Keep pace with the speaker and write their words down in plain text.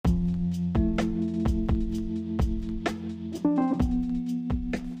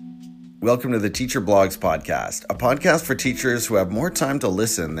Welcome to the Teacher Blogs Podcast, a podcast for teachers who have more time to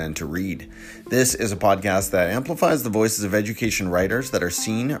listen than to read. This is a podcast that amplifies the voices of education writers that are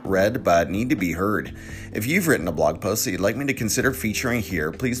seen, read, but need to be heard. If you've written a blog post that you'd like me to consider featuring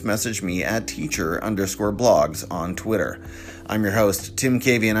here, please message me at teacher_blogs on Twitter. I'm your host, Tim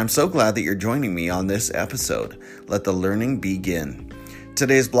Cavey, and I'm so glad that you're joining me on this episode. Let the learning begin.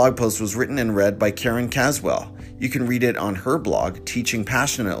 Today's blog post was written and read by Karen Caswell. You can read it on her blog, Teaching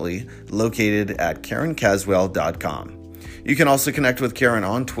Passionately, located at karencaswell.com. You can also connect with Karen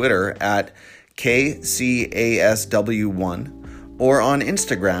on Twitter at KCASW1 or on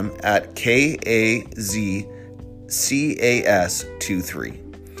Instagram at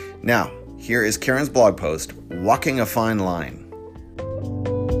KAZCAS23. Now, here is Karen's blog post, Walking a Fine Line.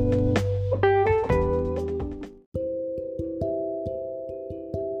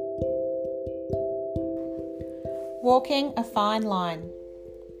 Walking a fine line.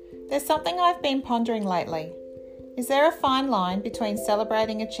 There's something I've been pondering lately. Is there a fine line between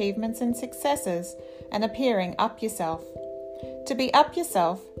celebrating achievements and successes and appearing up yourself? To be up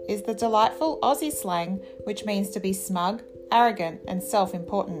yourself is the delightful Aussie slang which means to be smug, arrogant and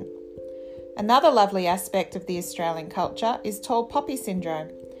self-important. Another lovely aspect of the Australian culture is tall poppy syndrome,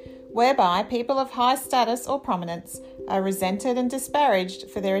 whereby people of high status or prominence are resented and disparaged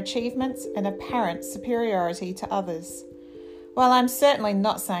for their achievements and apparent superiority to others. While I'm certainly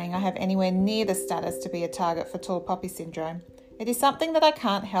not saying I have anywhere near the status to be a target for tall poppy syndrome, it is something that I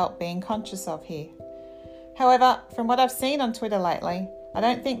can't help being conscious of here. However, from what I've seen on Twitter lately, I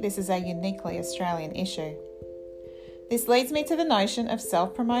don't think this is a uniquely Australian issue. This leads me to the notion of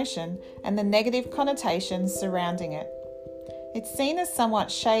self-promotion and the negative connotations surrounding it. It's seen as somewhat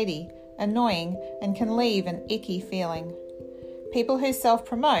shady, annoying, and can leave an icky feeling. People who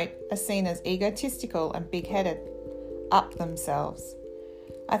self-promote are seen as egotistical and big-headed, up themselves.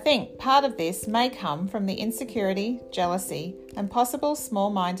 I think part of this may come from the insecurity, jealousy, and possible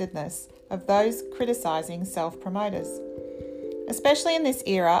small-mindedness of those criticising self-promoters. Especially in this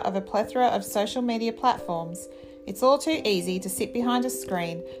era of a plethora of social media platforms, it's all too easy to sit behind a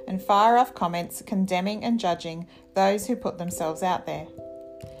screen and fire off comments condemning and judging those who put themselves out there.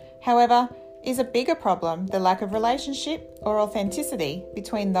 However, is a bigger problem the lack of relationship or authenticity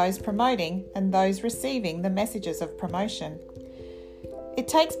between those promoting and those receiving the messages of promotion? It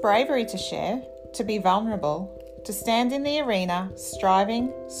takes bravery to share, to be vulnerable, to stand in the arena,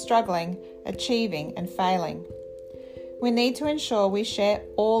 striving, struggling, achieving and failing. We need to ensure we share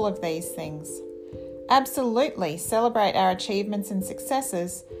all of these things. Absolutely celebrate our achievements and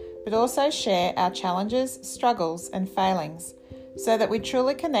successes, but also share our challenges, struggles and failings so that we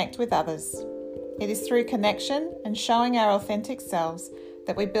truly connect with others. It is through connection and showing our authentic selves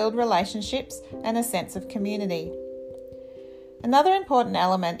that we build relationships and a sense of community. Another important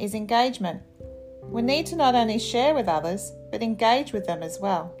element is engagement. We need to not only share with others, but engage with them as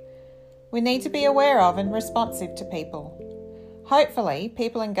well. We need to be aware of and responsive to people. Hopefully,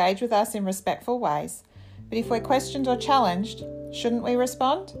 people engage with us in respectful ways, but if we're questioned or challenged, shouldn't we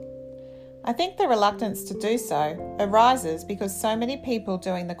respond? I think the reluctance to do so arises because so many people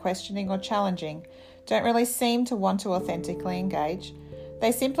doing the questioning or challenging don't really seem to want to authentically engage.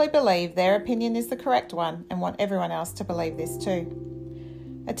 They simply believe their opinion is the correct one and want everyone else to believe this too.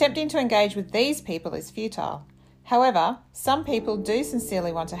 Attempting to engage with these people is futile. However, some people do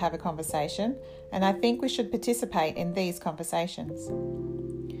sincerely want to have a conversation, and I think we should participate in these conversations.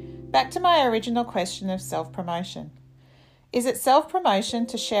 Back to my original question of self-promotion. Is it self-promotion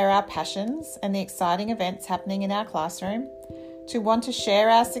to share our passions and the exciting events happening in our classroom? To want to share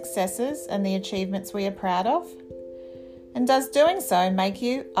our successes and the achievements we are proud of? And does doing so make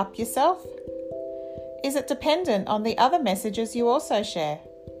you up yourself? Is it dependent on the other messages you also share?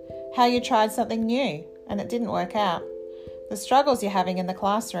 How you tried something new and it didn't work out? The struggles you're having in the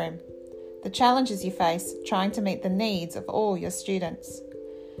classroom? The challenges you face trying to meet the needs of all your students?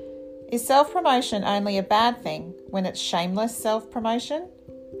 Is self-promotion only a bad thing when it's shameless self-promotion?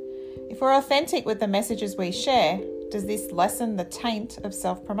 If we're authentic with the messages we share, does this lessen the taint of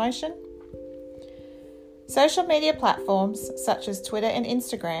self-promotion? Social media platforms such as Twitter and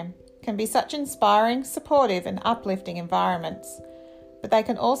Instagram can be such inspiring, supportive and uplifting environments, but they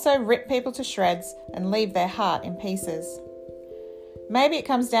can also rip people to shreds and leave their heart in pieces. Maybe it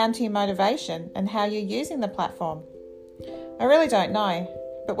comes down to your motivation and how you're using the platform. I really don't know.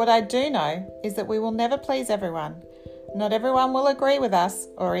 But what I do know is that we will never please everyone. Not everyone will agree with us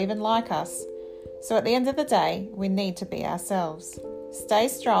or even like us. So at the end of the day, we need to be ourselves. Stay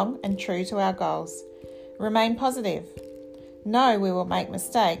strong and true to our goals. Remain positive. Know we will make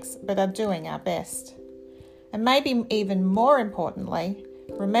mistakes, but are doing our best. And maybe even more importantly,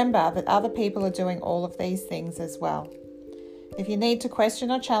 Remember that other people are doing all of these things as well. If you need to question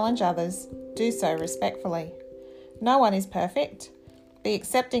or challenge others, do so respectfully. No one is perfect. Be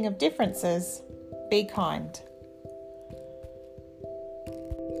accepting of differences. Be kind.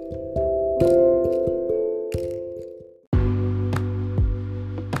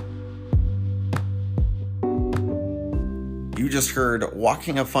 You just heard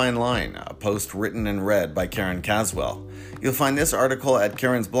Walking a Fine Line, a post written and read by Karen Caswell. You'll find this article at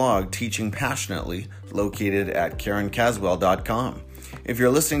Karen's blog, Teaching Passionately, located at karencaswell.com. If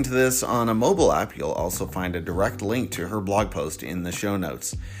you're listening to this on a mobile app, you'll also find a direct link to her blog post in the show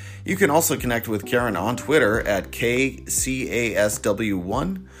notes. You can also connect with Karen on Twitter at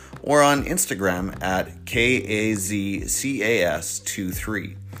KCASW1 or on Instagram at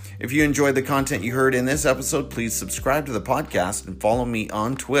KAZCAS23. If you enjoyed the content you heard in this episode, please subscribe to the podcast and follow me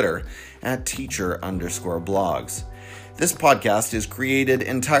on Twitter at teacher_blogs. This podcast is created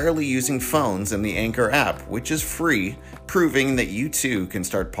entirely using phones and the Anchor app, which is free, proving that you too can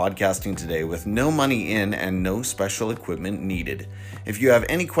start podcasting today with no money in and no special equipment needed. If you have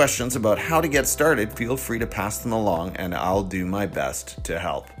any questions about how to get started, feel free to pass them along and I'll do my best to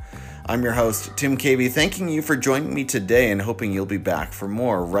help. I'm your host, Tim Cavey, thanking you for joining me today and hoping you'll be back for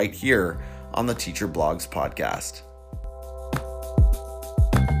more right here on the Teacher Blogs podcast.